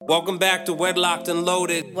Welcome back to Wedlocked and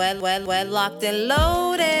Loaded. Wedlocked and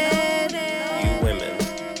loaded. You women.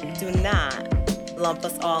 Do not lump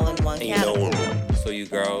us all in one category. So you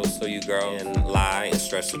girls and lie and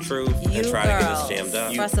stretch the truth You and try girls, to get us jammed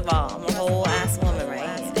up. First of all, I'm a whole ass woman,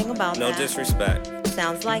 right? Think about No that. disrespect.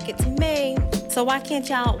 Sounds like it to me. So why can't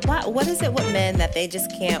y'all? What is it with men that they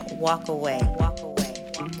just can't walk away?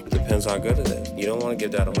 Depends how good it is. You don't want to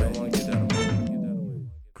give that away.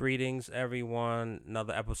 Greetings, everyone.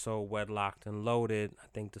 Another episode, Wedlocked and Loaded. I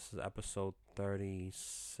think this is episode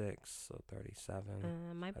 36 or 37.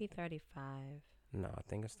 Might be 35. No, I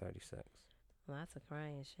think it's 36. Well, that's a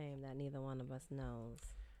crying shame that neither one of us knows.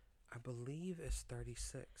 I believe it's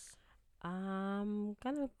 36. I'm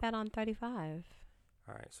gonna bet on 35.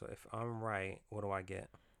 All right, so if I'm right, what do I get?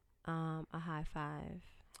 A high five.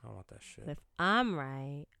 I want that shit. If I'm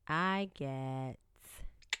right, I get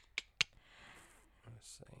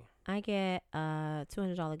a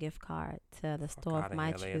 $200 gift card to the store of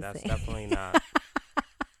my choosing. That's definitely not.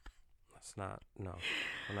 That's not. No,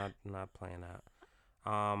 we're not playing that.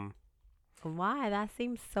 Why? That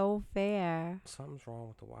seems so fair. Something's wrong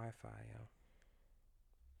with the Wi-Fi, yo.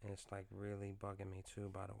 And it's like really bugging me too.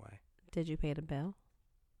 By the way. Did you pay the bill?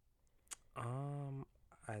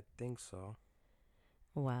 I think so.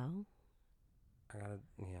 Well, I gotta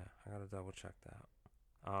double check that.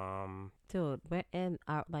 Dude, we're in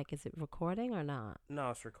our, like, is it recording or not?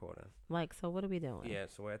 No, it's recording. Like, so what are we doing? Yeah,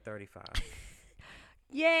 so we're at 35.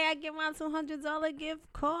 Yeah, I get my $200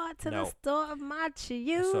 gift card to the store of my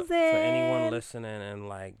choosing. So for anyone listening and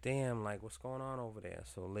like, damn, like, what's going on over there?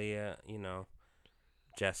 So Leah,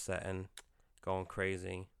 jet setting, going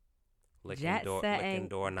crazy, licking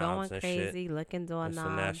doorknobs and crazy, shit. licking doorknobs. So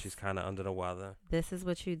now she's kind of under the weather. This is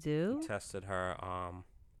what you do? We tested her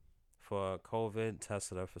for COVID,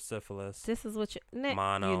 tested her for syphilis. This is what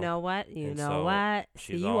mono. You know what?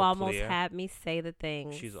 She's you all almost clear. had me say the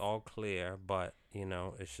thing. She's all clear, but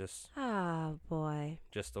it's just boy.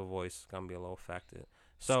 Just the voice is gonna be a little affected.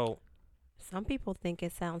 So some people think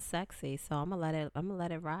it sounds sexy, so I'm gonna let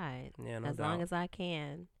it ride. Yeah, no as doubt. long as I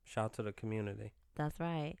can. Shout out to the community. That's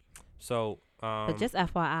right. So but just FYI,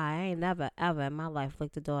 I ain't never ever in my life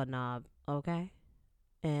licked a doorknob, okay?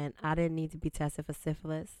 And I didn't need to be tested for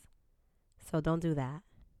syphilis. So don't do that.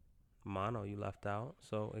 Mono, you left out.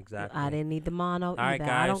 So exactly. I didn't need the mono either. All right, guys,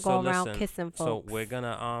 I don't go around listen, kissing folks. So we're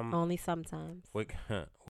gonna only sometimes. We're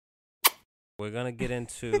gonna get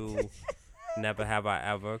into Never Have I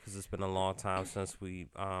Ever, because it's been a long time since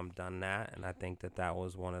we've done that, and I think that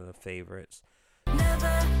was one of the favorites. Never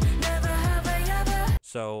have I ever.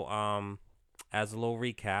 So as a little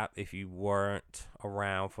recap, if you weren't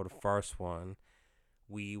around for the first one,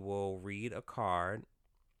 we will read a card.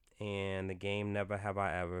 And the game Never Have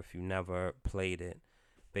I Ever, if you never played it,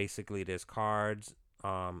 basically there's cards.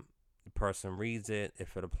 The person reads it.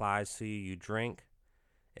 If it applies to you, you drink.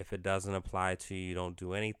 If it doesn't apply to you, you don't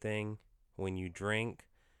do anything. When you drink,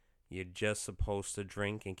 you're just supposed to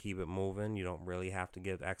drink and keep it moving. You don't really have to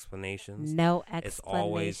give explanations. No explanation. It's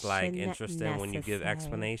always like interesting necessary. when you give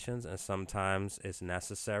explanations, and sometimes it's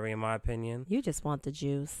necessary, in my opinion. You just want the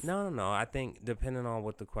juice. No. I think depending on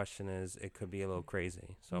what the question is, it could be a little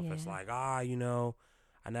crazy. So if it's like, I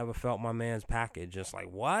never felt my man's package. It's like,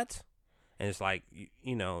 what? And it's like,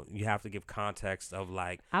 you have to give context of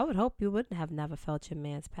like. I would hope you wouldn't have never felt your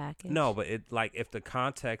man's package. No, but it like if the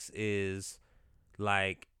context is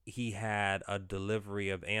like he had a delivery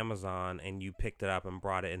of Amazon and you picked it up and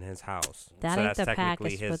brought it in his house. That so ain't that's the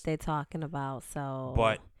technically package what they're talking about. So.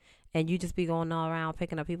 But. And you just be going all around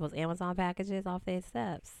picking up people's Amazon packages off their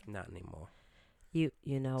steps. Not anymore. You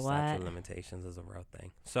know what? Statute of limitations is a real thing.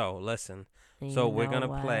 So listen. So we're going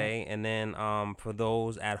to play. And then for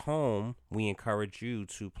those at home, we encourage you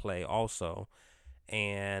to play also.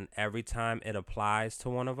 And every time it applies to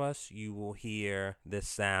one of us, you will hear this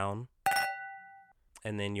sound.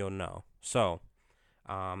 And then you'll know. So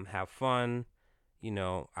have fun.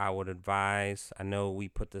 I would advise. I know we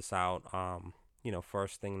put this out,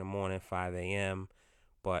 first thing in the morning, 5 a.m.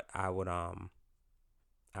 But I would hope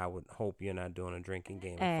you're not doing a drinking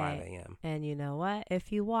game at 5 a.m. And you know what?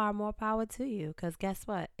 If you are, more power to you. Because guess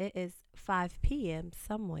what? It is 5 p.m.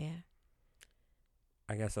 somewhere.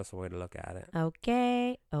 I guess that's the way to look at it.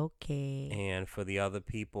 Okay. And for the other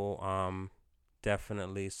people,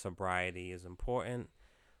 definitely sobriety is important.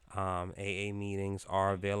 AA meetings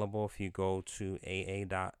are available if you go to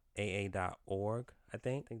aa.org, I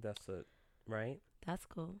think that's it, right? That's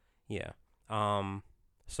cool. Yeah.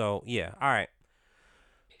 So, yeah. All right.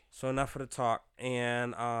 So enough of the talk,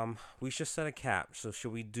 and we should set a cap. So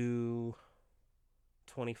should we do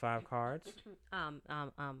 25 cards?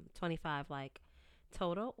 25 like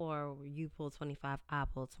Total, or you pull 25, I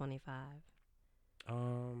pull 25?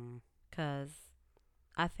 Cause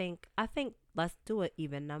I think let's do an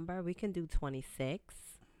even number. We can do 26.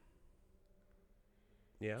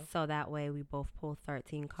 Yeah. So that way we both pull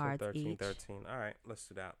 13 cards so 13, each. 13. All right, let's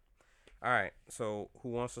do that. All right, so who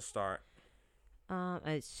wants to start?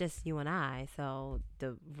 It's just you and I. So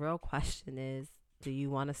the real question is, do you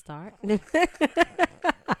want to start? Oh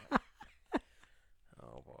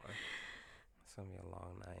boy, it's gonna be a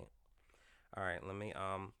long night. All right, let me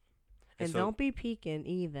And so, don't be peeking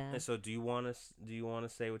either. And so, do you want to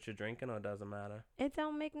say what you're drinking, or it doesn't matter? It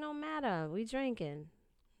don't make no matter. We drinking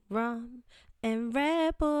rum and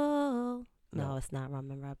Red Bull. No, it's not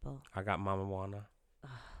rum and Red Bull. I got Mama Wanna. Oh,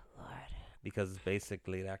 Lord. Because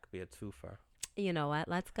basically that could be a twofer. You know what?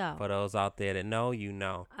 Let's go. For those out there that know, you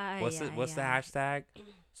know. What's the hashtag?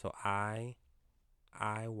 So IYK.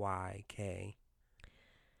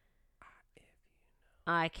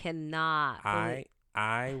 I cannot.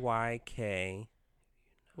 IYK.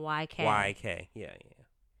 YK. Yeah.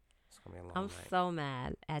 It's gonna be a long I'm night. so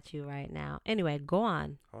mad at you right now. Anyway, go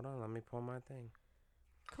on. Hold on, let me pull my thing.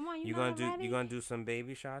 Come on, you gonna do some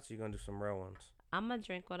baby shots? Or you gonna do some real ones? I'm gonna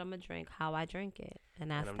drink what I'm gonna drink, how I drink it,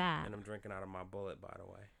 and that's that. And I'm drinking out of my bullet, by the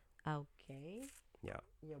way. Okay. Yeah.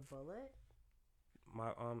 Your bullet.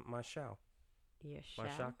 My shell. Your shell.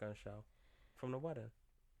 My shotgun shell, from the wedding.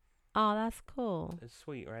 Oh, that's cool. It's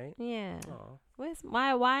sweet, right? Yeah. Oh.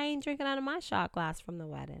 Why I ain't drinking out of my shot glass from the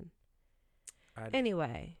wedding?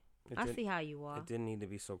 Anyway, I see how you are. It didn't need to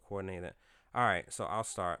be so coordinated. All right, so I'll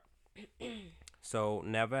start. So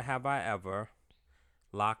never have I ever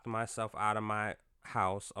locked myself out of my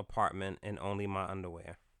house, apartment, in only my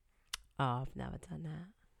underwear. Oh, I've never done that.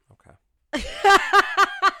 Okay.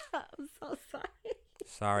 I'm so sorry.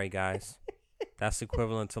 Sorry, guys. That's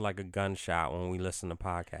equivalent to like a gunshot when we listen to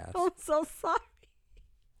podcasts. I'm so sorry.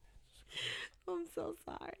 I'm so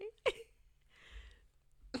sorry.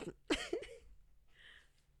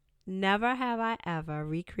 Never have I ever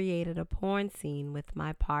recreated a porn scene with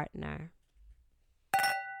my partner.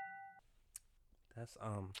 That's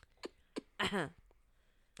All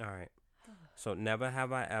right. So never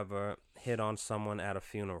have I ever hit on someone at a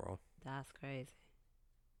funeral. That's crazy.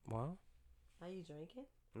 Well? Are you drinking?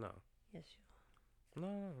 No. Yes, you are.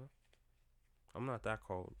 No. I'm not that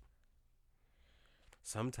cold.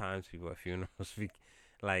 Sometimes people at funerals speak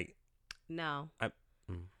like. No.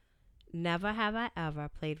 Never have I ever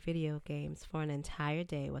played video games for an entire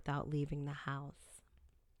day without leaving the house.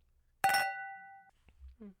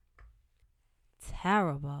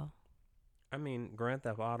 Terrible. I mean, Grand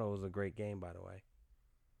Theft Auto is a great game, by the way.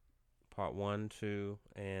 Part 1, 2,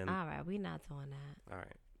 and... All right, we're not doing that. All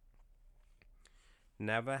right.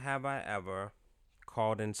 Never have I ever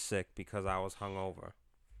called in sick because I was hungover.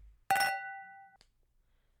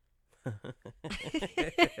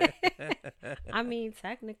 I mean,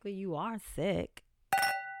 technically, you are sick.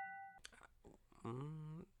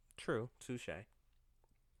 True. Touche.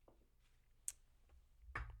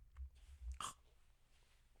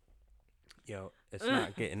 Yo, it's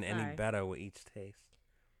not getting any better with each taste.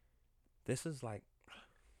 This is like...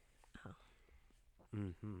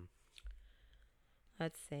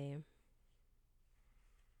 Let's see.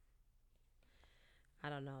 I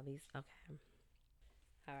don't know. These... Okay.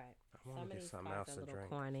 All right. I want to get something else to drink.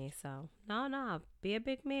 Corny, so no. Be a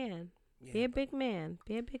big man. Yeah, be a big man.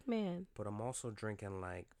 Be a big man. But I'm also drinking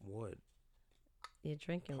like wood. You're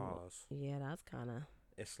drinking wood. Yeah, that's kind of.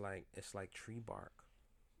 It's like tree bark.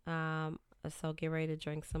 So get ready to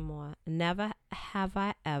drink some more. Never have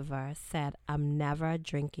I ever said I'm never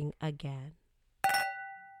drinking again.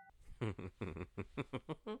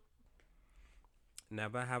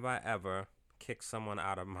 Never have I ever kicked someone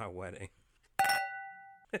out of my wedding.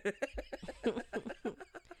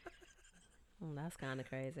 That's kind of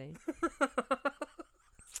crazy.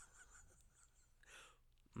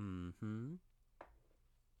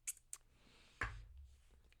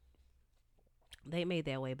 They made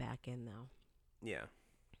their way back in, though. Yeah.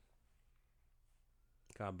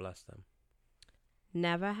 God bless them.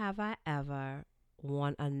 Never have I ever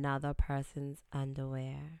worn another person's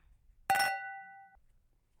underwear.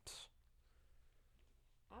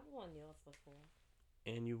 I've worn yours before.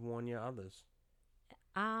 And you've worn your others.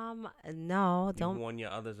 No, don't. You've worn your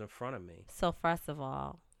others in front of me. So first of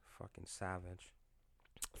all. Fucking savage.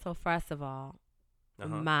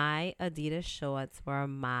 My Adidas shorts were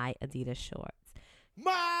my Adidas shorts.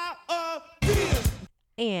 My Adidas!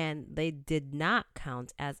 And they did not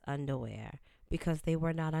count as underwear because they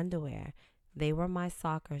were not underwear. They were my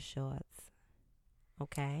soccer shorts.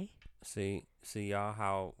 Okay? See y'all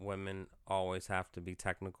how women always have to be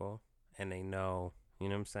technical and they know You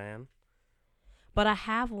know what I'm saying? But I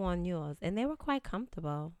have worn yours, and they were quite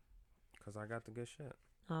comfortable. Because I got the good shit.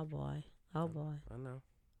 Oh, boy. Oh, boy. I know.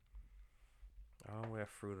 I don't wear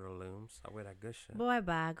Fruit of the Looms. I wear that good shit. Boy,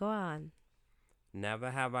 bye. Go on. Never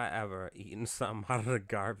have I ever eaten something out of the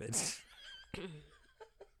garbage.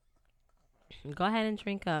 Go ahead and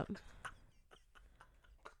drink up.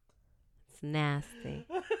 It's nasty.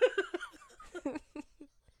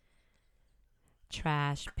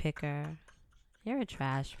 Trash picker. You're a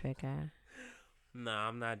trash picker. No,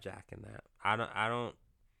 I'm not jacking that. I don't.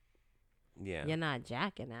 Yeah. You're not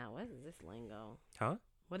jacking that. What is this lingo? Huh?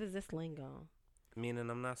 What is this lingo? Meaning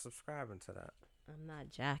I'm not subscribing to that. I'm not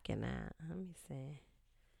jacking that. Let me see.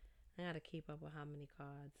 I gotta keep up with how many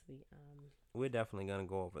cards we We're definitely gonna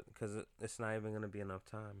go over it because it's not even gonna be enough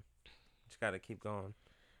time. Just gotta keep going.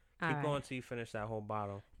 Keep going till you finish that whole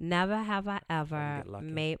bottle. Never have I ever Get lucky.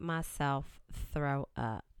 made myself throw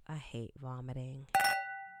up. I hate vomiting.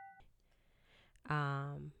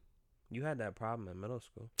 You had that problem in middle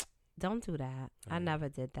school. Don't do that. I never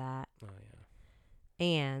did that. Oh yeah.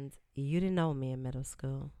 And you didn't know me in middle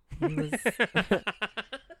school. You was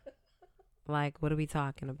like, what are we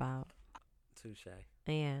talking about? Touche.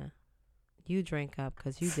 Yeah. You drink up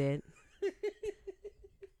because you did.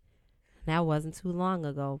 That wasn't too long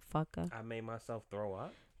ago, fucker. I made myself throw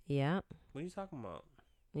up? Yep. What are you talking about?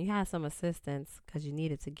 You had some assistance because you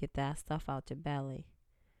needed to get that stuff out your belly.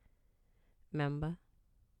 Remember?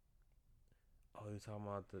 Oh, you're talking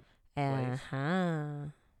about the place? Uh-huh.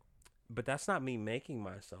 But that's not me making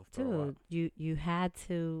myself throw up. Dude, you had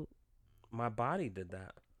to. My body did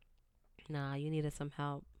that. Nah, you needed some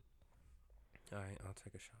help. All right, I'll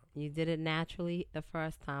take a shot. You did it naturally the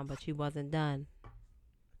first time, but you wasn't done.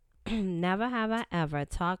 Never have I ever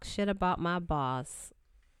talked shit about my boss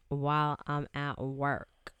while I'm at work.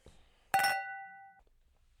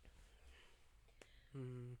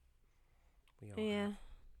 We all Yeah.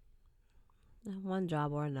 have. One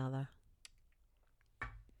job or another. I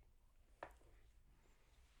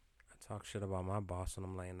talk shit about my boss when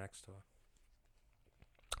I'm laying next to her.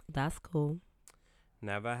 That's cool.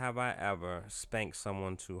 Never have I ever spanked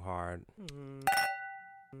someone too hard.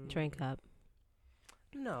 Drink up.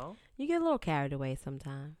 No. You get a little carried away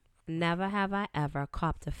sometimes. Never have I ever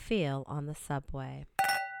copped a feel on the subway.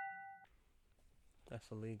 That's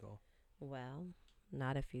illegal. Well,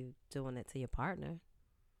 not if you doing it to your partner.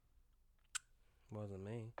 Wasn't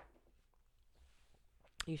me.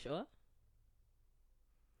 You sure?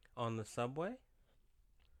 On the subway?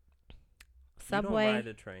 Subway, You don't ride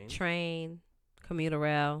the train. train, commuter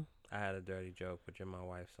rail. I had a dirty joke, but you're my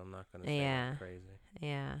wife, so I'm not going to say Yeah. I'm crazy.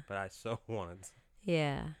 Yeah. But I so wanted to.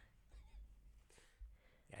 Yeah.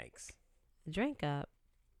 Yikes. Drink up.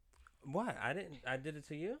 What? I did it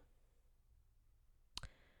to you?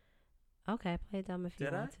 Okay, play dumb if you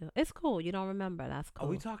Did want to. It's cool. You don't remember. That's cool. Are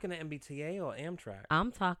we talking to MBTA or Amtrak?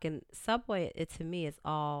 I'm talking Subway. It to me is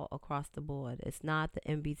all across the board. It's not the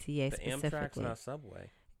MBTA The Amtrak's specifically. not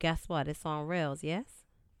Subway. Guess what? It's on rails. Yes.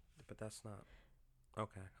 But that's not.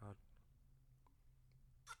 Okay.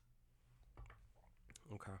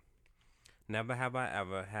 Okay. Never have I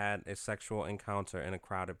ever had a sexual encounter in a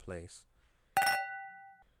crowded place.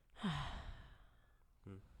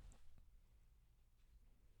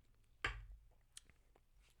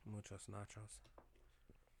 Muchos nachos.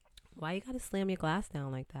 Why you gotta slam your glass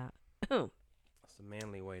down like that? That's the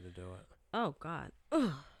manly way to do it. Oh God.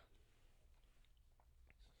 Ugh.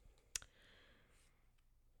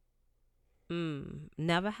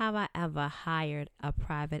 Never have I ever hired a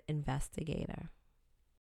private investigator.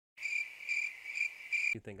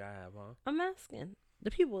 You think I have, huh? I'm asking.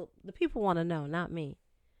 The people want to know, not me.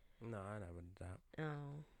 No, I never did that.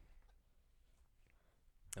 Oh.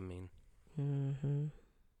 I mean, Mm-hmm.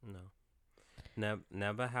 no.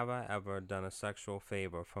 Never have I ever done a sexual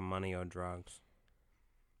favor for money or drugs.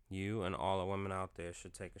 You and all the women out there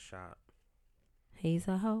should take a shot. He's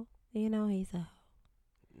a hoe. You know he's a hoe.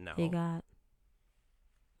 No. He got.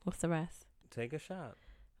 What's the rest? Take a shot.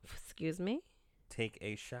 Excuse me? Take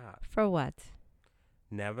a shot. For what?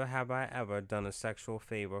 Never have I ever done a sexual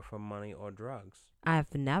favor for money or drugs.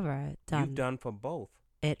 I've never done. You've done for both.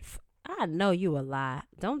 I know you a lie.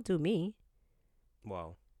 Don't do me.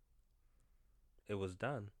 Well, it was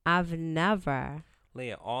done. I've never.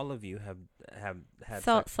 Leah, all of you have had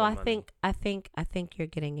So sex for money. I think you're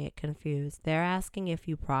getting it confused. They're asking if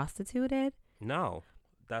you prostituted. No,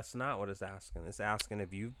 that's not what it's asking. It's asking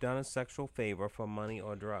if you've done a sexual favor for money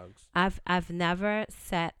or drugs. I've never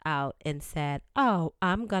set out and said, "Oh,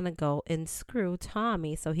 I'm gonna go and screw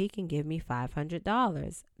Tommy so he can give me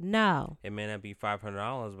 $500." No. It may not be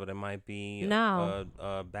 $500, but it might be No.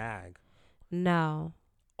 a bag. No.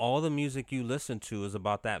 All the music you listen to is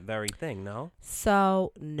about that very thing, no?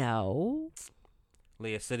 So, no.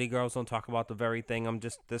 Leah, city girls don't talk about the very thing. I'm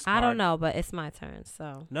just this I card. don't know, but it's my turn,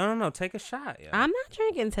 so. No. Take a shot. Yeah. I'm not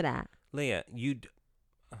drinking to that. Leah, you.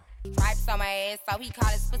 Stripes on my ass, so he call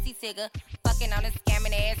his pussy tigger. Fucking on a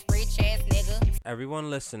scamming ass, rich ass nigga. Everyone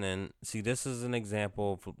listening, see, this is an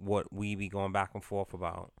example of what we be going back and forth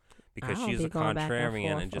about. Because I don't she's be a going back and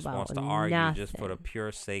contrarian forth and just about wants to argue just for the nothing.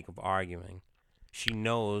 pure sake of arguing. She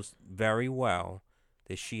knows very well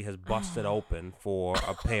that she has busted open for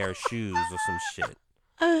a pair of shoes or some shit.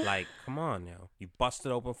 Like, come on, yo. You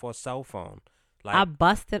busted open for a cell phone. Like, I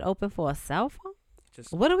busted open for a cell phone?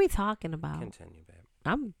 just What are we talking about? continue, babe.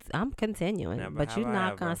 I'm continuing, Never but you're have I not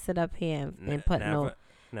ever. gonna sit up here and N- put never,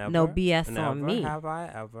 no BS never on me. Have I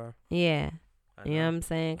ever? Yeah, I you know what I'm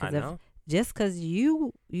saying? I Because know. just because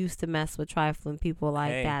you used to mess with trifling people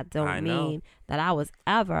like Hey, that I don't know. mean that I was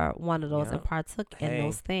ever one of those Yeah. and partook in Hey,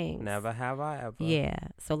 those things. Never have I ever. Yeah,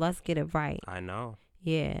 so let's get it right. I know.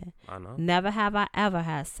 Yeah, I know. never have I ever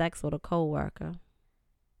had sex with a coworker.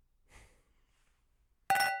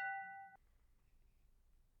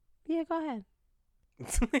 Yeah, go ahead.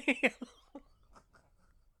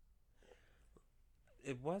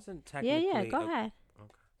 It wasn't Yeah, technically. go ahead.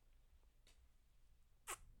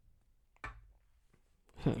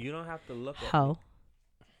 You don't have to look at Ho.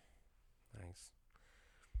 Thanks.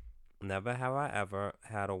 Never have I ever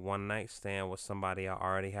had a one night stand with somebody I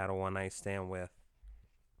already had a one night stand with.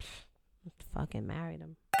 Fucking married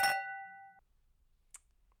him.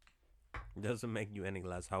 Doesn't make you any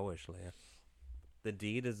less hoish, Leah. The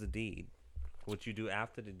deed is the deed. What you do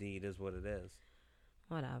after the deed is what it is.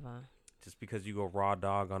 Whatever. Just because you go raw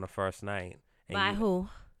dog on the first night. and By you- who?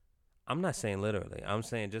 I'm not saying literally. I'm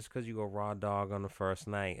saying just because you go raw dog on the first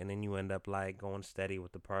night and then you end up like going steady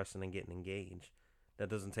with the person and getting engaged, that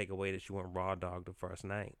doesn't take away that you went raw dog the first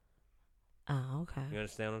night. Oh, okay. You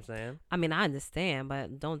understand what I'm saying? I mean, I understand,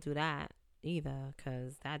 but don't do that either,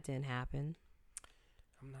 because that didn't happen.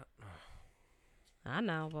 I'm not. I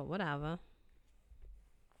know, but whatever.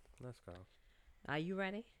 Let's go. Are you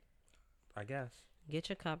ready? I guess. Get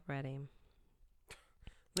your cup ready.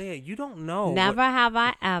 Leah, you don't know. Never have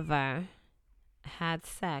I ever had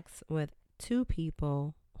sex with two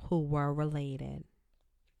people who were related.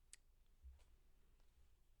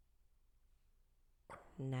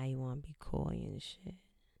 Now you want to be coy and shit.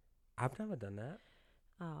 I've never done that.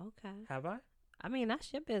 Oh, okay. Have I? I mean,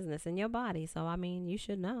 that's your business and your body, so I mean, you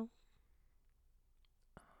should know.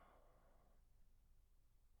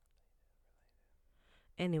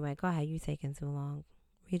 Anyway, go ahead. You taking too long.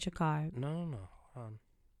 Read your card. No. Hold on.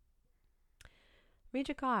 Read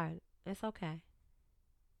your card. It's okay.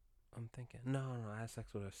 I'm thinking. No. I had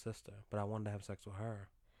sex with her sister, but I wanted to have sex with her.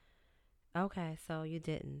 Okay, so you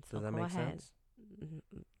didn't. So Does that go make ahead. sense?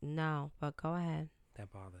 No, but go ahead.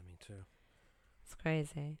 That bothered me too. It's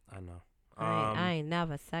crazy. I know. I ain't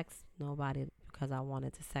never sexed nobody because I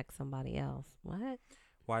wanted to sex somebody else. What?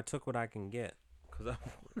 Well, I took what I can get because I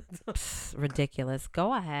wanted to. Psst, ridiculous.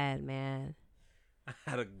 Go ahead, man. I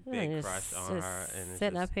had a big You're crush on her, and it's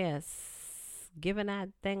sitting just, up here giving that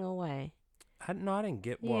thing away. I didn't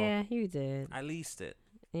get. Well, Yeah, you did. I leased it.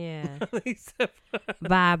 Yeah. I leased it.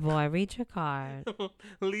 Bye, boy. Read your card.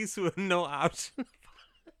 Lease with no option.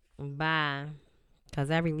 Bye. Because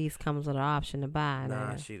every lease comes with an option to buy.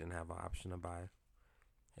 Nah, nigga. she didn't have an option to buy.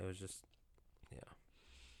 It was just,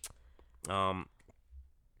 yeah.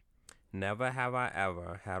 Never have I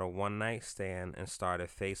ever had a one night stand and started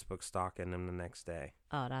Facebook stalking them the next day.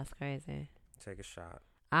 Oh, that's crazy. Take a shot.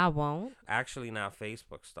 I won't. Actually, not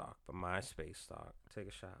Facebook stalk, but Myspace stalk. Take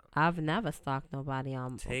a shot. I've never stalked nobody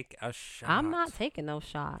on. Take a shot. I'm not taking no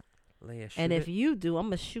shot. Leah, And shoot if it. you do, I'm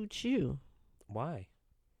going to shoot you. Why?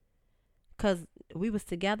 Because we was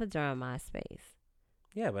together during MySpace.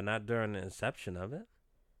 Yeah, but not during the inception of it.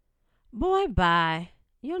 Boy, bye.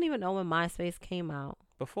 You don't even know when MySpace came out.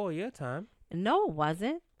 Before your time. No, it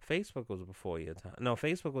wasn't. Facebook was before your time. No,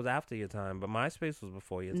 Facebook was after your time, but MySpace was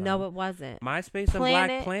before your time. No, it wasn't. MySpace and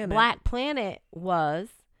Black Planet. Black Planet was,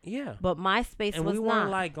 Yeah. but MySpace And was we not. weren't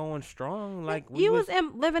like going strong. Like we you was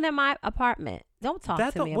living in my apartment. Don't talk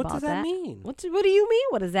to me what about does that mean? What do you mean?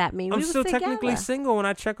 What does that mean? I'm We was still technically together. single when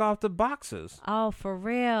I check off the boxes. Oh, for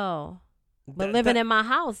real. But Th- living that- in my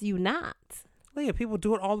house, you not. Leah, people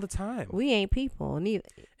do it all the time. We ain't people. Neither.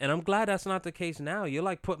 And I'm glad that's not the case now. You're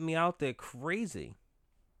like putting me out there crazy.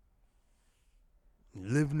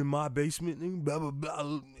 Living in my basement and blah, blah,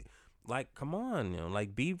 blah. Like, come on,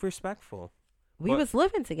 like be respectful. We was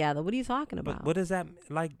living together. What are you talking about? But what is that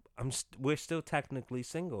like? We're still technically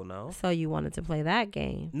single, no? So you wanted to play that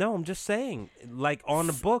game? No, I'm just saying. Like on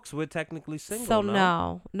the books, we're technically single. So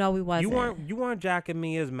no, we wasn't. You weren't jacking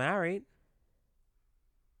me as married,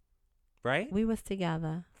 right? We was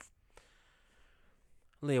together.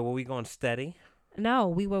 Leah, were we going steady? No,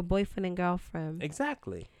 we were boyfriend and girlfriend.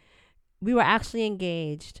 Exactly. We were actually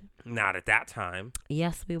engaged. Not at that time.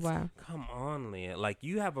 Yes, we were. Come on, Leah. Like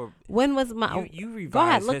you have a. When was my? You revise go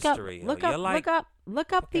ahead, look history. Up,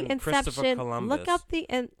 look up the inception. Look up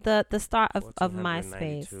the start of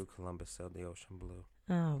MySpace. Columbus sailed the ocean blue.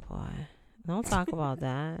 Oh boy, don't talk about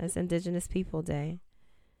that. It's Indigenous People Day.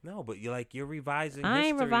 No, but you're revising. I ain't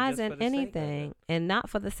history revising just for the anything, sake of and not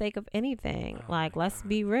for the sake of anything. Oh Like, my let's God.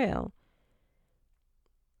 be real.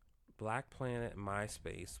 Black Planet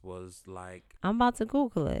MySpace was like I'm about to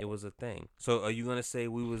Google it. it was a thing. So are you gonna say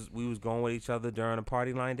we was going with each other during the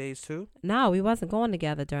party line days too? No, we wasn't going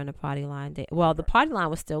together during the party line day. Well, the party line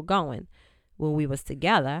was still going when we was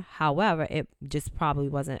together. However, it just probably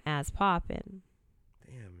wasn't as popping.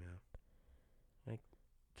 Damn, man. Like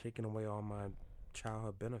taking away all my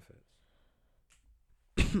childhood benefits.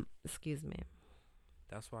 Excuse me.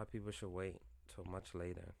 That's why people should wait till much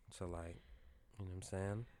later to like, you know what I'm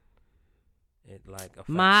saying? It like affects.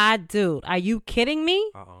 My dude, are you kidding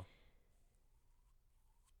me?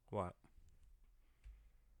 What?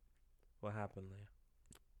 What happened there?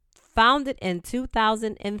 Founded in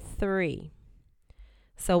 2003.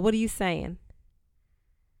 So what are you saying?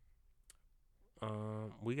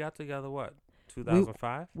 We got together what?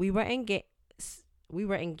 2005? We were engaged. We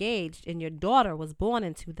were engaged, and your daughter was born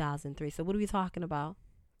in 2003. So what are we talking about?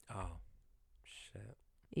 Oh, shit.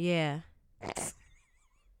 Yeah.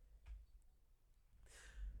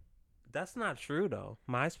 That's not true though.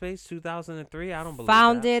 MySpace 2003. I don't believe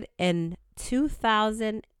Founded in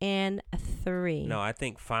 2003. No, I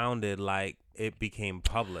think founded like it became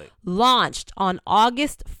public. Launched on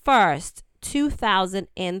August 1st,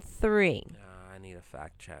 2003. I need a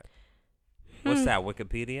fact check. What's that?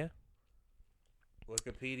 Wikipedia?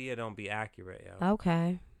 Wikipedia don't be accurate, yo.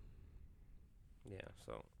 Okay. Yeah,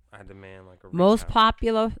 so I demand like a Most recount.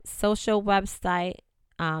 popular social website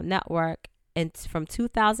network from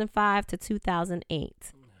 2005 to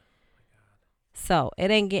 2008. So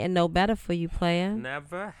it ain't getting no better for you, player.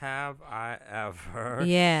 Never have I ever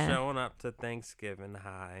shown up to Thanksgiving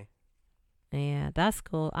high. Yeah, that's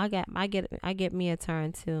cool. I get me a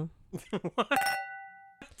turn too. What?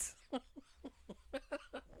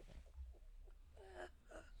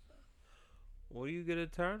 What do you get a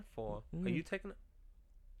turn for? Are you taking?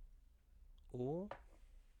 Ooh.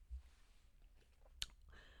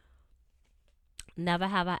 Never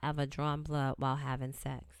have I ever drawn blood while having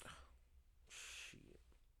sex. Shit.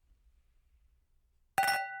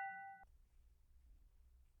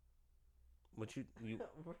 What you? Really?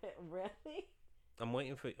 I'm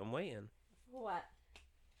waiting. What?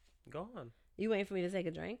 Go on. You waiting for me to take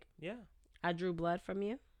a drink? Yeah. I drew blood from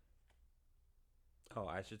you. Oh,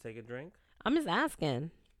 I should take a drink? I'm just asking.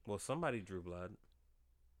 Well, somebody drew blood.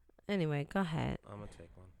 Anyway, go ahead. I'm going to take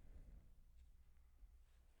one.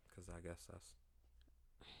 Because I guess that's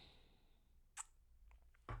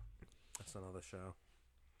another show.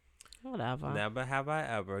 Whatever. Never have I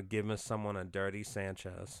ever given someone a dirty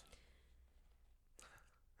Sanchez.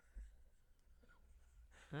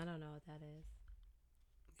 I don't know what that is.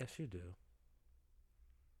 Yes, you do.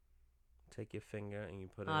 Take your finger and you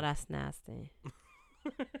put it. Oh, that's nasty.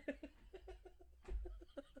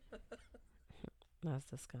 That's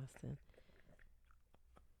disgusting.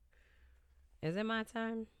 Is it my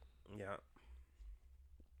turn? Yeah.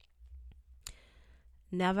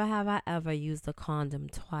 Never have I ever used a condom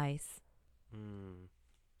twice.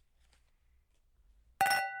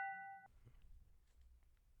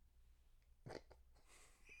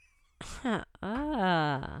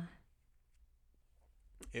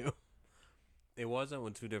 It wasn't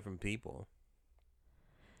with two different people.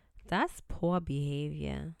 That's poor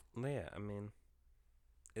behavior. Yeah, I mean,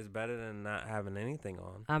 it's better than not having anything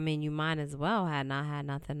on. I mean, you might as well had not had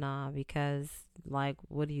nothing on because, like,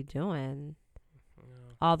 what are you doing?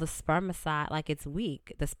 Yeah. All the spermicide, like, it's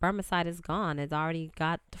weak. The spermicide is gone. It's already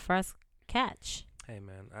got the first catch. Hey,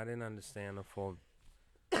 man, I didn't understand the full,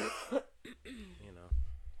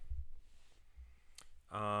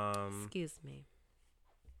 Excuse me.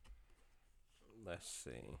 Let's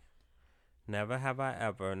see. Never have I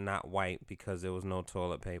ever not wiped because there was no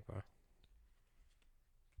toilet paper.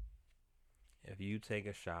 If you take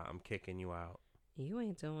a shot, I'm kicking you out. You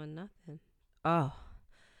ain't doing nothing. Oh.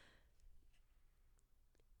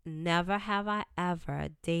 Never have I ever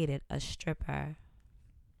dated a stripper.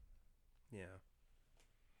 Yeah.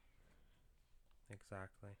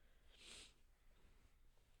 Exactly.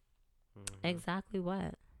 Exactly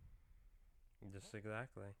what? Just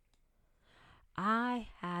exactly. I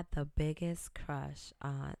had the biggest crush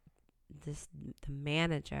on the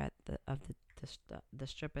manager the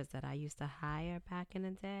strippers that I used to hire back in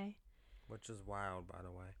the day. Which is wild, by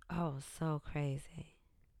the way. Oh, so crazy.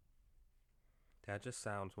 That just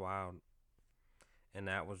sounds wild. And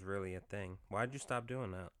that was really a thing. Why'd you stop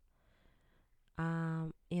doing that?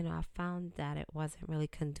 I found that it wasn't really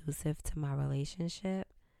conducive to my relationship.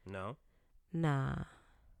 No? Nah.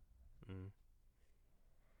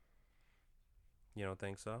 You don't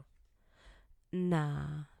think so?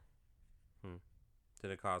 Nah.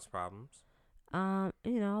 Did it cause problems? A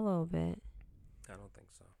little bit. I don't think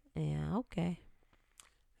so. Yeah, okay.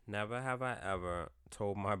 Never have I ever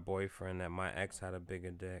told my boyfriend that my ex had a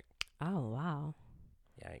bigger dick. Oh, wow.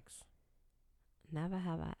 Yikes. Never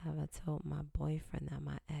have I ever told my boyfriend that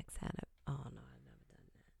my ex had a... Oh, no, I've never done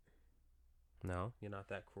that. No? You're not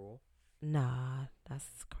that cruel? Nah,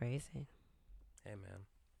 that's crazy. Hey, man.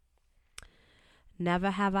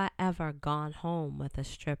 Never have I ever gone home with a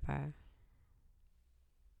stripper.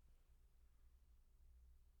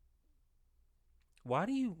 Why?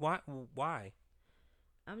 Why?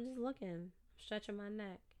 I'm just looking, stretching my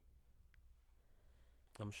neck.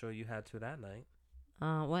 I'm sure you had to that night.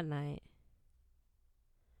 What night?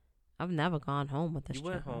 I've never gone home with a stripper.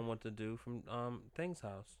 You went home with the dude from Thing's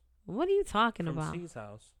house. What are you talking about? From C's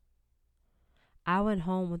house. I went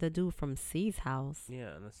home with a dude from C's house.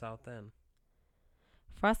 Yeah, in the South End.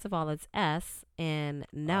 First of all, it's S, and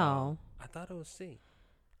no. I thought it was C.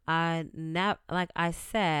 Like I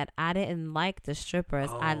said, I didn't like the strippers.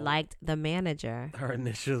 I liked the manager. Her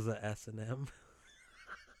initials are S and M.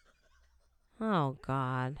 Oh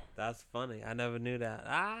God. That's funny. I never knew that.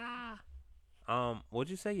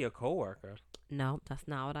 What'd you say? Your coworker? No, that's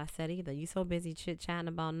not what I said either. You so busy chit chatting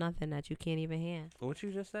about nothing that you can't even hear. What'd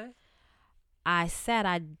you just say? I said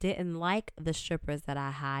I didn't like the strippers that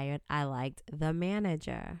I hired. I liked the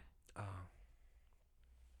manager. Oh.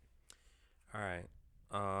 All right.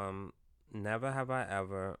 Never have I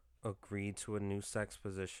ever agreed to a new sex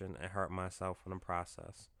position and hurt myself in the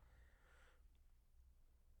process.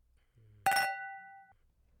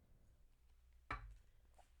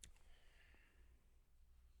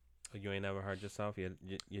 You ain't never hurt yourself?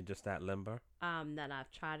 You're just that limber? That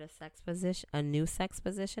I've tried a new sex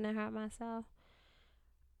position and hurt myself.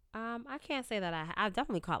 I can't say that I've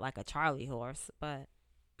definitely caught like a Charlie horse, but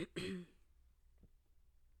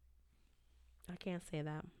I can't say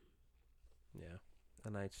that. Yeah. The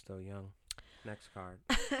night's still young. Next card.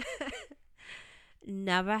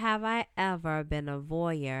 Never have I ever been a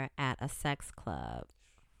voyeur at a sex club.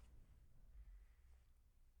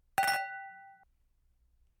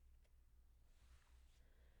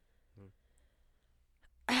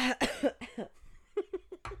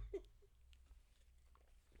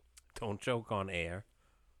 Don't joke on air.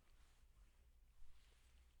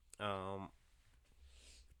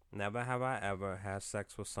 Never have I ever had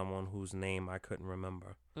sex with someone whose name I couldn't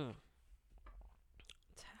remember.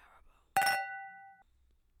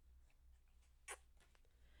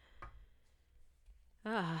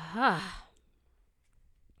 Terrible.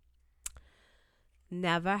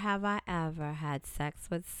 Never have I ever had sex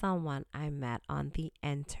with someone I met on the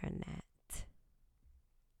internet.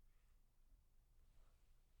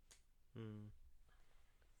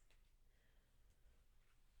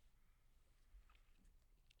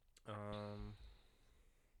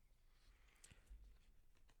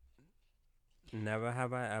 Never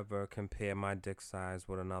have I ever compared my dick size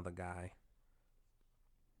with another guy.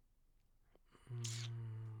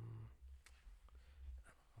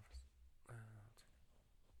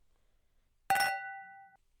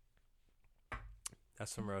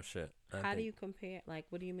 That's some real shit. How do you compare? Like,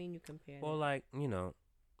 what do you mean you compare? Well, like,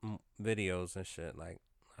 videos and shit. Like,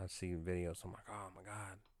 I see videos. I'm like, oh my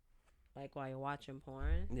God. Like while you're watching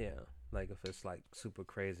porn? Yeah. Like if it's like super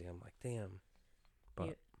crazy, I'm like, damn.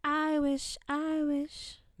 But I wish.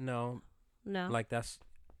 No. Like that's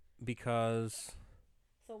because.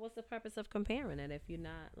 So what's the purpose of comparing it if you're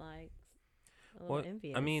not like a little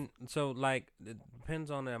envious? I mean, so like it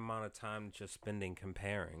depends on the amount of time that you're spending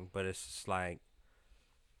comparing, but it's just like,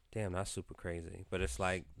 damn, that's super crazy. But it's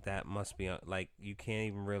like that must be like you can't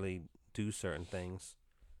even really do certain things.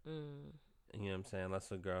 You know what I'm saying?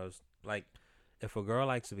 Unless a girl's like, if a girl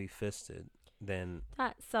likes to be fisted, then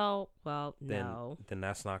no. Then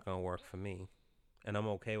that's not gonna work for me, and I'm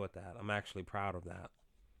okay with that. I'm actually proud of that.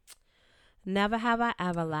 Never have I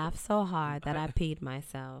ever laughed so hard that I peed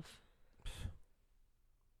myself.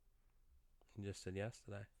 You just said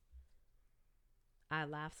yesterday. I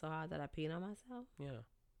laughed so hard that I peed on myself. Yeah.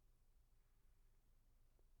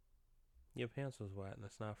 Your pants was wet, and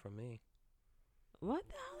it's not from me. What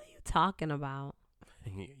the hell are you talking about?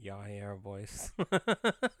 Y'all hear her voice.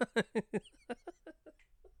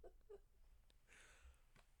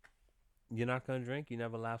 You're not gonna drink? You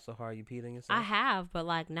never laughed so hard you peed on yourself? I have, but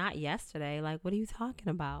like not yesterday. Like, what are you talking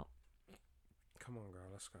about? Come on, girl,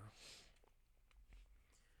 let's go.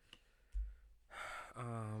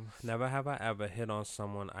 Never have I ever hit on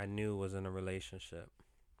someone I knew was in a relationship.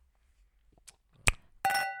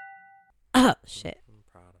 Oh, shit. I'm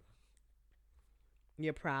proud of it.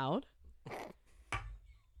 You're proud?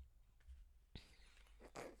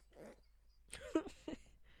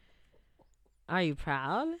 Are you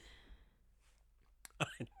proud?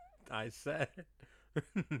 I said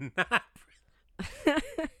not.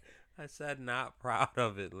 I said not proud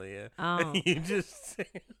of it, Leah. Oh. You just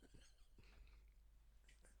said.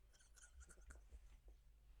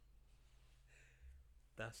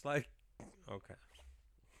 That's like, okay.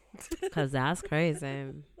 Because that's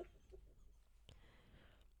crazy.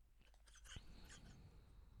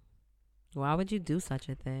 Why would you do such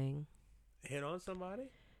a thing? Hit on somebody?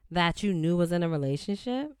 That you knew was in a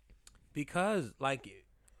relationship? Because, like,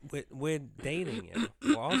 we're dating, yeah.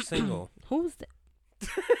 We're all single. Who's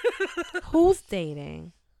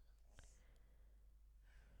dating?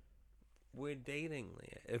 We're dating,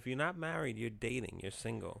 Leah. If you're not married, you're dating. You're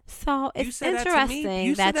single. So You it's said that to me. interesting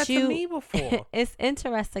You said that that to me before. It's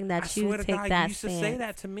interesting I that you swear to take God, that you used stance. to say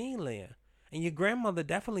that to me, Leah. And your grandmother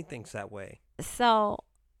definitely thinks that way. So,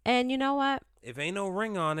 and you know what? If ain't no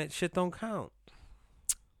ring on it, shit don't count.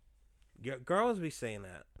 Girls be saying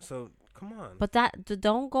that. So, come on. But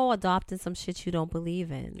don't go adopting some shit you don't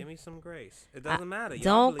believe in. Give me some grace. It doesn't matter. Y'all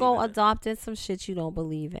Don't believe go in it. adopting some shit you don't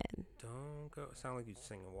believe in. Don't go. Sound like you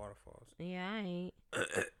singing waterfalls. Yeah, I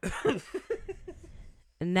ain't.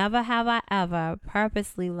 Never have I ever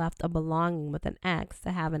purposely left a belonging with an ex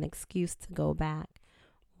to have an excuse to go back.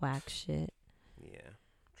 Whack shit. Yeah.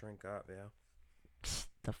 Drink up, yeah.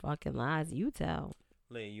 The fucking lies you tell.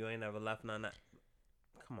 Leah, you ain't never left none of that.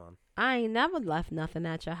 Come on. I ain't never left nothing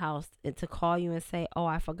at your house and to call you and say, oh,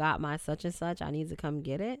 I forgot my such and such. I need to come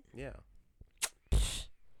get it. Yeah. If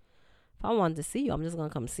I wanted to see you, I'm just going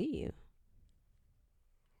to come see you.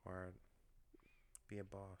 Word. Be a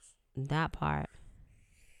boss. That part.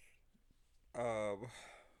 All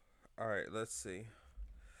right, let's see.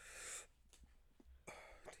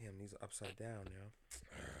 Damn, these are upside down,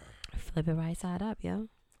 yo. Flip it right side up, yo.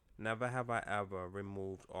 Never have I ever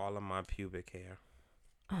removed all of my pubic hair.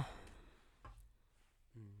 Oh.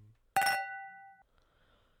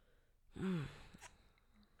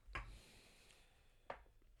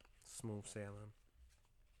 Smooth sailing.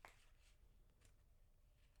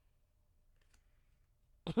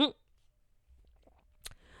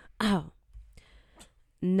 Oh.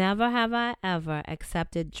 Never have I ever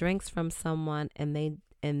accepted drinks from someone and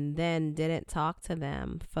then didn't talk to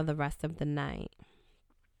them for the rest of the night.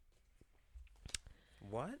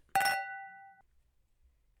 What?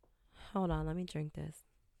 Hold on, let me drink this.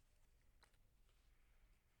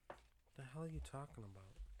 The hell are you talking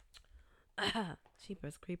about?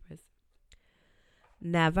 Cheapers creepers.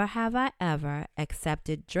 Never have I ever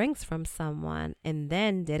accepted drinks from someone and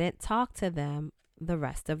then didn't talk to them the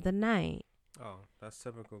rest of the night. Oh, that's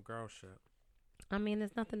typical girl shit. I mean,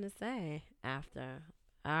 there's nothing to say after.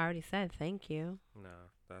 I already said thank you. Nah,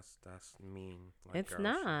 that's mean. Like It's girl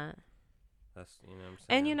not. Shit. That's, you know what I'm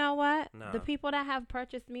saying? And you know what? Nah. The people that have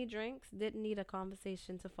purchased me drinks didn't need a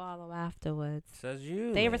conversation to follow afterwards. Says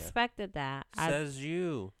you. They Leah. respected that. Says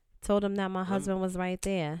you. Told them that my husband was right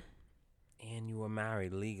there. And you were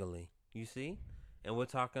married legally. You see? And we're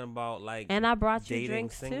talking about like And I brought you dating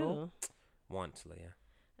drinks single? too. Once, Leah.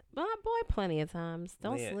 My boy, plenty of times.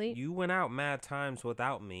 Don't Leah, sleep. You went out mad times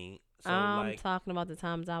without me. So I'm like talking about the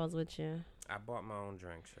times I was with you. I bought my own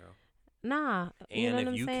drinks, yo. Nah. And you know if what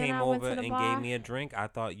I'm you saying? came I went over to the and bar. gave me a drink, I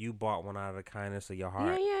thought you bought one out of the kindness of your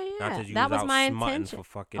heart. Yeah. Not that you that was was out my smutting intention. for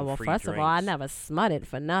fucking Oh, well, free first drinks. of all, I never smutted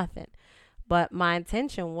for nothing. But my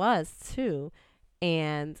intention was to.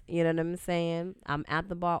 And you know what I'm saying? I'm at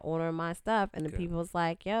the bar ordering my stuff, and the Good. people's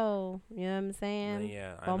like, "Yo, you know what I'm saying?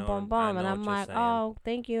 Yeah, I Boom, know, boom, I boom." And know I'm what you're like, saying. "Oh,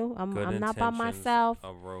 thank you. I'm Good not by intentions myself.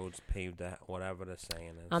 of roads paved that, whatever the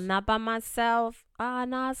saying is. I'm not by myself. Ah,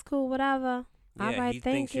 nah, it's cool, whatever. Yeah, All right, he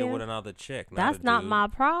thank thinks you. you're with another chick. That's a not dude. my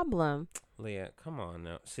problem. Leah, come on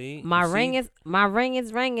now. See, My you ring see?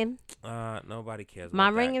 is ringing. Nobody cares. My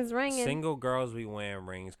about ring that. is ringing. Single girls be wearing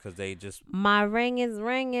rings because they just My ring is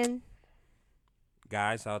ringing.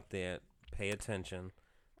 guys out there pay attention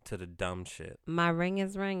to the dumb shit. My ring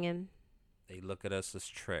is ringing. they look at us as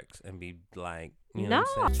tricks and be like, you know No.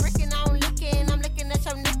 what I'm saying? Tricking on looking, I'm looking at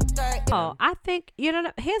your nigga. Oh, I think,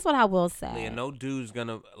 here's what I will say. Yeah, no dude's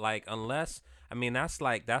gonna like unless I mean that's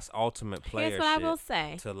ultimate player Here's what I shit will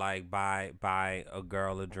say. to like buy a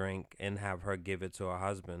girl a drink and have her give it to her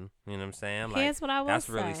husband. You know what I'm saying? Like Here's what I will that's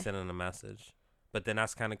say. really sending a message. But then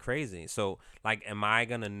that's kind of crazy. So like, am I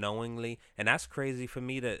gonna knowingly? And that's crazy for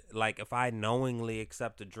me to like if I knowingly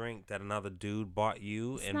accept a drink that another dude bought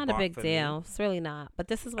you It's and not a bought big for deal. Me, It's really not. But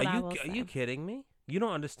this is what I will say. are you kidding me? You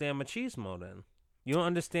don't understand machismo then. You don't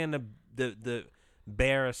understand the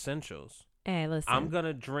bare essentials. Hey, listen. I'm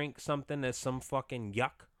gonna drink something that's some fucking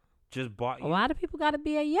yuck just bought you. Why do people got to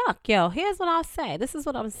be a yuck? Yo, here's what I'll say. This is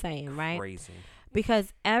what I'm saying, right? Crazy.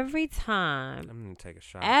 Because every time, I'm gonna take a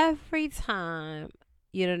shot. you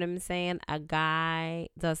know what I'm saying, a guy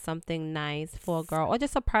does something nice for a girl, or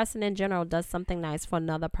just a person in general does something nice for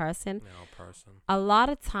another person, a lot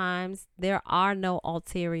of times there are no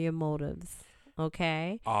ulterior motives.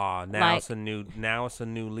 Okay. Oh, now like, it's a new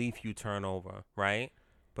leaf you turn over, right?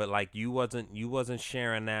 But like you wasn't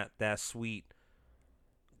sharing that sweet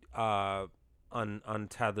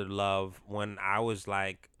untethered love when I was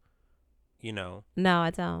like, you know. No, I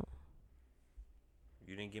don't.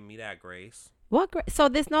 You didn't give me that grace. What grace? So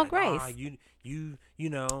there's no Like, grace. You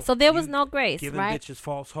know. So there was no grace, giving right? bitches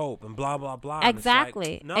false hope and blah blah blah.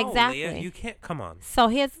 Exactly. It's like, no, exactly. Leah, you can't. Come on. So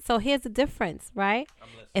here's the difference, right?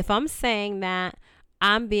 If I'm saying that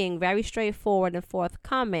I'm being very straightforward and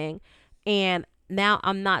forthcoming, and now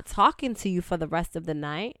I'm not talking to you for the rest of the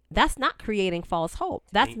night, that's not creating false hope.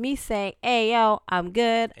 That's me saying, hey, yo, I'm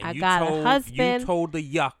good. I got a husband. You told the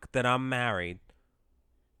yuck that I'm married.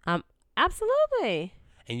 Absolutely.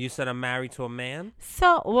 And you said I'm married to a man?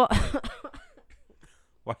 So, well.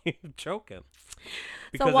 Why are you joking?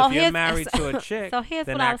 Because if you're married to a chick, so here's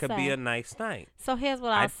then what that I'll could say. be a nice night. So here's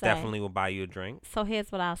what I'll say. I definitely will buy you a drink. So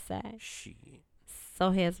here's what I'll say. Shit.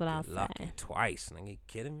 So here's what I'll Lucky say. Twice. Nigga, you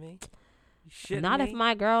kidding me? You shitting Not me? if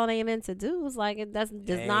my girl ain't into dudes. Like it doesn't.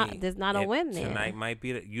 There's not a win there. Tonight might be.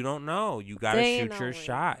 You don't know. You gotta shoot your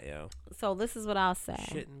shot, yo. So this is what I'll say.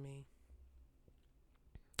 Shitting me.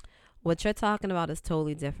 What you're talking about is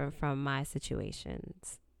totally different from my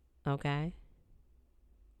situations. Okay?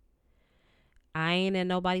 I ain't in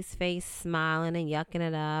nobody's face smiling and yucking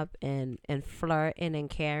it up and flirting and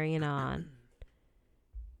carrying on.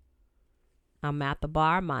 I'm at the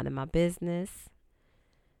bar minding my business.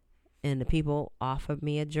 And the people offer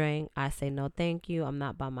me a drink. I say, no, thank you. I'm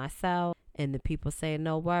not by myself. And the people say,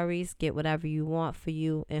 no worries. Get whatever you want for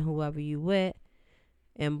you and whoever you with.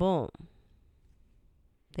 And boom.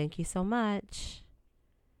 Thank you so much.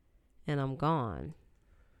 And I'm gone.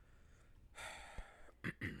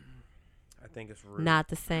 I think it's rude. Not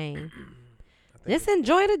the same. Just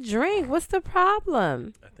enjoy the drink. What's the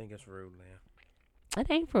problem? I think it's rude, man. It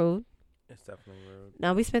ain't rude. It's definitely rude.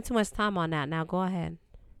 No, we spent too much time on that. Now go ahead.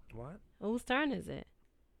 What? Whose turn is it?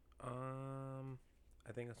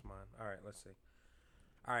 I think it's mine. All right, let's see.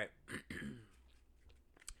 All right.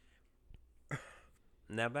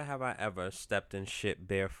 Never have I ever stepped in shit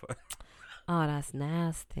barefoot. Oh, that's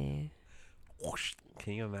nasty. Whoosh.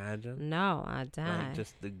 Can you imagine? No, I died. Like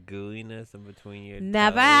just the gooiness in between your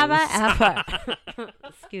Never toes. have I ever.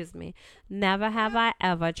 Excuse me. Never have I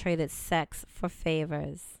ever traded sex for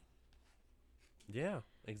favors. Yeah,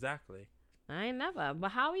 exactly. I ain't never.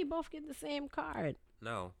 But how we both get the same card?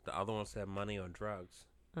 No, the other one said money or drugs.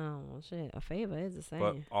 Oh, well, shit. A favor is the same.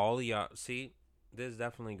 But all of y'all, see, there's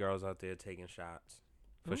definitely girls out there taking shots.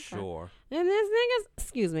 For sure. And there's niggas,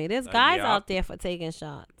 excuse me, there's guys yup. out there for taking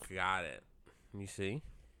shots. Got it. You see?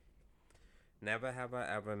 Never have I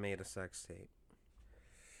ever made a sex tape.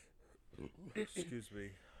 Excuse me.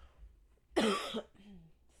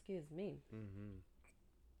 Excuse me.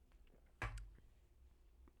 Mm-hmm.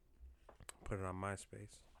 Put it on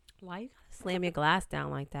MySpace. Why you gotta slam your glass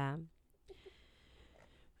down like that?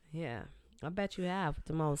 Yeah. I bet you have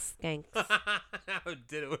the most skanks. I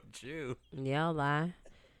did it with you. Yeah, lie.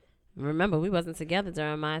 Remember, we wasn't together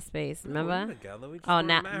during MySpace. Remember? We were together. We just Oh, weren't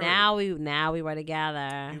married. now we were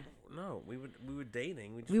together. We were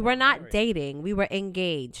dating. We were not dating. We were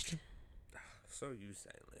engaged. So you say,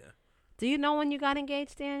 Leah. Do you know when you got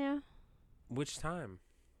engaged, Daniel? Which time?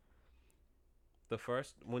 The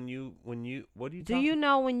first when you what do you? Do you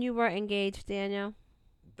know when you were engaged, Daniel?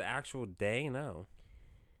 The actual day? No.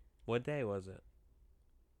 What day was it?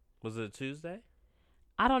 Was it a Tuesday?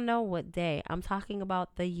 I don't know what day. I'm talking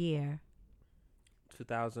about the year.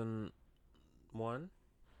 2001?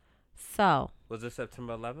 So. Was it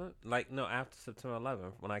September 11th? Like, no, after September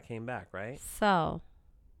 11th when I came back, right? So.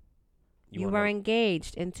 You were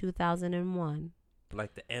engaged in 2001.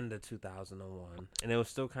 like the end of 2001, and it was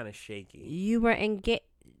still kind of shaky. You were engaged.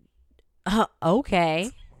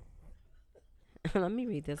 Okay. Let me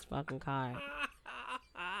read this fucking card.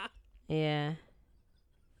 Yeah.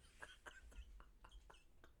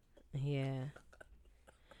 Yeah.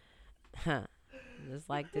 Huh. Just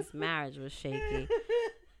like this marriage was shaky.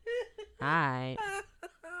 Alright.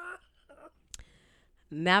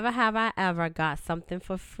 Never have I ever got something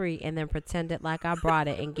for free and then pretended like I brought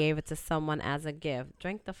it and gave it to someone as a gift.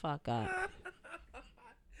 Drink the fuck up.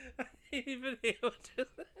 I ain't even able to.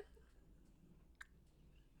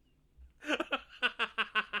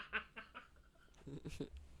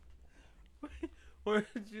 What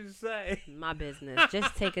did you say? My business.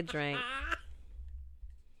 Just take a drink.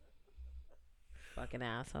 Fucking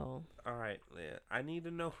asshole. All right, Leah. I need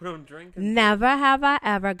to know what I'm drinking. Never have I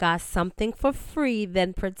ever got something for free,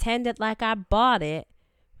 then pretended like I bought it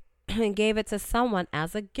and gave it to someone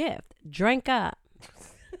as a gift. Drink up.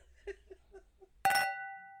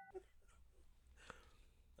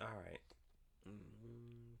 All right.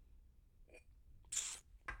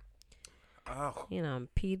 Oh. You know,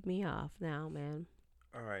 peed me off now, man.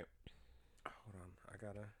 All right. Hold on. I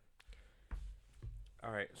gotta.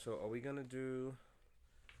 All right. So are we gonna do?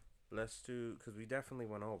 Let's do, because we definitely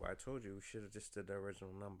went over. I told you we should have just did the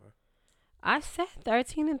original number. I said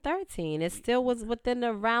 13 and 13. It still was within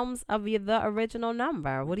the realms of the original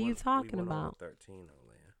number. What are you talking about? 13, Leah.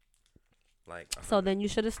 Like. So then you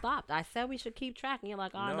should have stopped. I said we should keep tracking. You're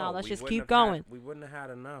like, oh no, let's we just wouldn't keep have going. we wouldn't have had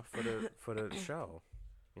enough for the show.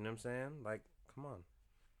 You know what I'm saying? Like, come on.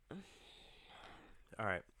 All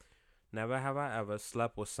right. Never have I ever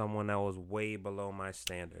slept with someone that was way below my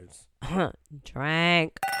standards.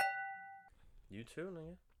 Drank. You too,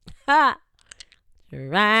 nigga. Ha!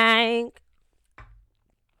 Drank.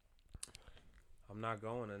 I'm not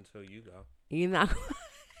going until you go. You know.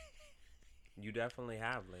 You definitely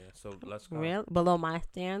have, Leah. So let's go. Really? Below my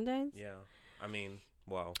standards? Yeah. I mean,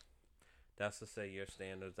 well, that's to say your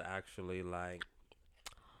standards are actually like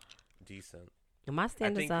decent. My I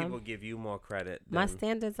standards think people give you more credit. my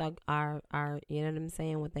standards are you know what I'm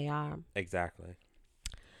saying, what they are. Exactly.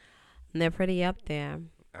 And they're pretty up there.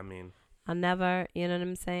 I mean, I never, you know what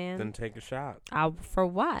I'm saying? then take a shot. For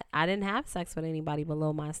what? I didn't have sex with anybody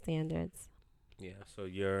below my standards. Yeah, so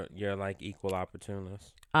you're like equal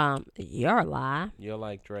opportunist. You're a lie. You're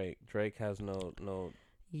like Drake. Drake has no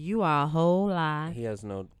You are a whole lie. he has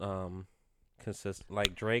no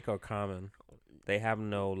like Drake or Common. They have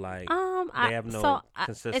no like they have no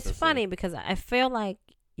consistency. It's funny because I feel like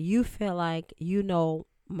you you know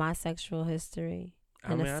my sexual history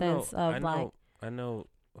in a sense of like I know,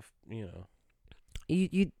 you know.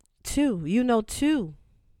 You two. You know two.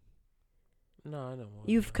 No, I know more.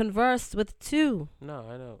 You've conversed with two. No,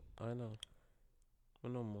 I know. I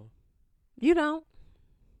know more. You don't.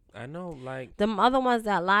 I know, like Them other ones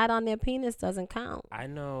that lied on their penis doesn't count. I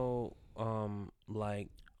know, like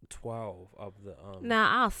 12 of the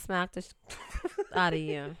Now I'll smack the out of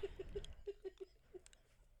you.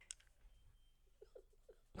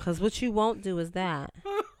 Cause what you won't do is that.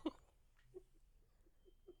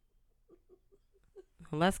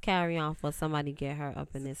 Let's carry on for somebody get her up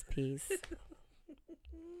in this piece.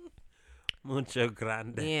 Mucho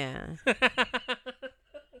grande. Yeah.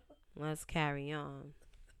 Let's carry on.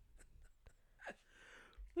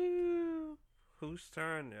 Whose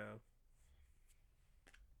turn, yo?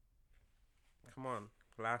 Come on.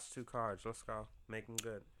 Last two cards. Let's go. Make them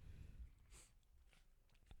good.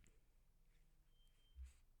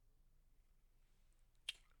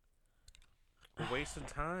 We're wasting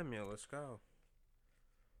time, yo. Let's go.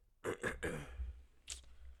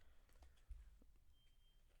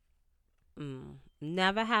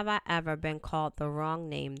 Never have I ever been called the wrong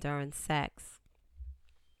name during sex.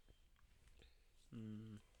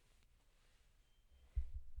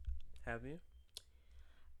 Have you?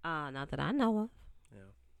 Not that I know of.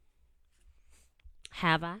 Yeah.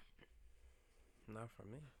 Have I? Not for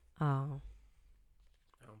me. Oh,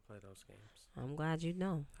 I don't play those games. I'm glad you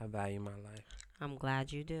know. I value my life. I'm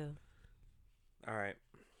glad you do. All right.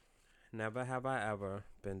 Never have I ever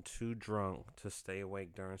been too drunk to stay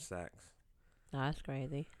awake during sex. Oh, that's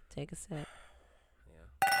crazy. Take a sip.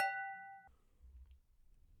 Yeah.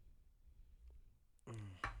 Oh,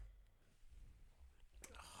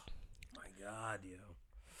 my God, yo.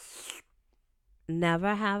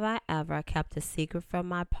 Never have I ever kept a secret from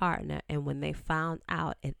my partner, and when they found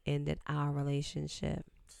out, it ended our relationship.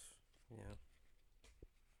 Yeah.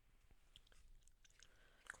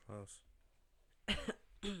 Close.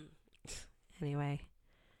 Anyway.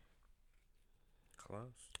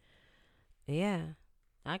 Close. Yeah.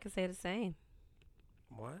 I can say the same.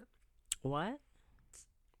 What? What?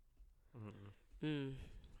 Mm.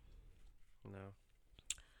 No.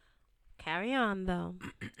 Carry on, though.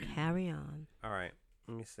 Carry on. All right.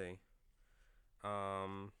 Let me see.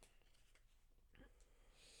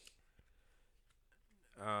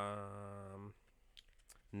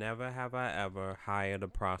 Never have I ever hired a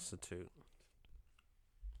prostitute.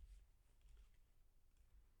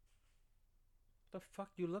 The fuck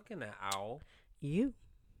you looking at, owl? You.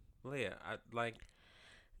 Leah, I like.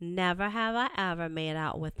 Never have I ever made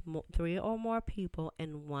out with 3 or more people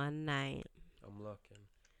in one night. I'm looking.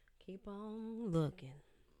 Keep on looking.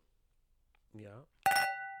 Yeah.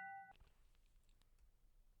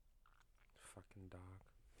 Fucking dog.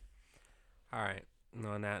 All right.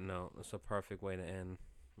 On that note, it's a perfect way to end.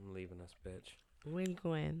 I'm leaving this bitch. Where you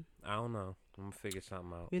going? I don't know. I'm gonna figure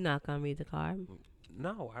something out. You're not gonna read the card.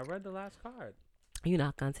 No, I read the last card. You're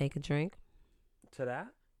not gonna take a drink. To that?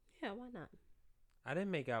 Yeah, why not? I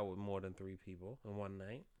didn't make out with more than 3 people in one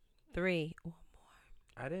night. 3 or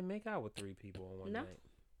I didn't make out with 3 people in one No? night.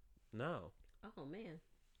 No. more. Oh man.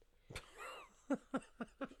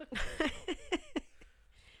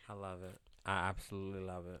 I love it. I absolutely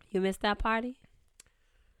love it. You missed that party?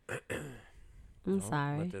 I'm No,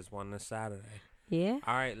 sorry. But there's one this Saturday. Yeah.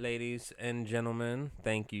 All right, ladies and gentlemen,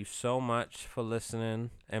 thank you so much for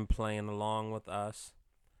listening and playing along with us.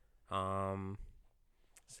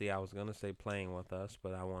 See, I was gonna say playing with us,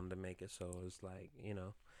 but I wanted to make it so it's like, you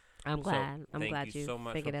know. I'm glad. So, I'm glad you so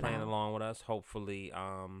much figured for it playing out. along with us. Hopefully,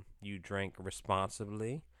 you drink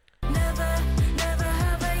responsibly.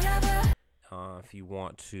 If you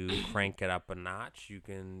want to crank it up a notch, you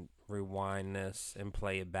can rewind this and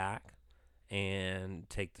play it back and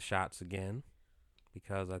take the shots again,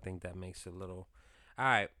 because I think that makes it a little. All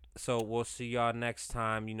right, so we'll see y'all next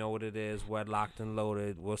time. You know what it is, wedlocked and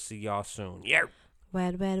loaded. We'll see y'all soon. Yeah.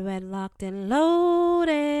 Wedlocked and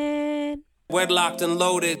loaded. Wedlocked and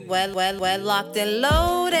loaded. Wedlocked and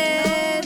loaded.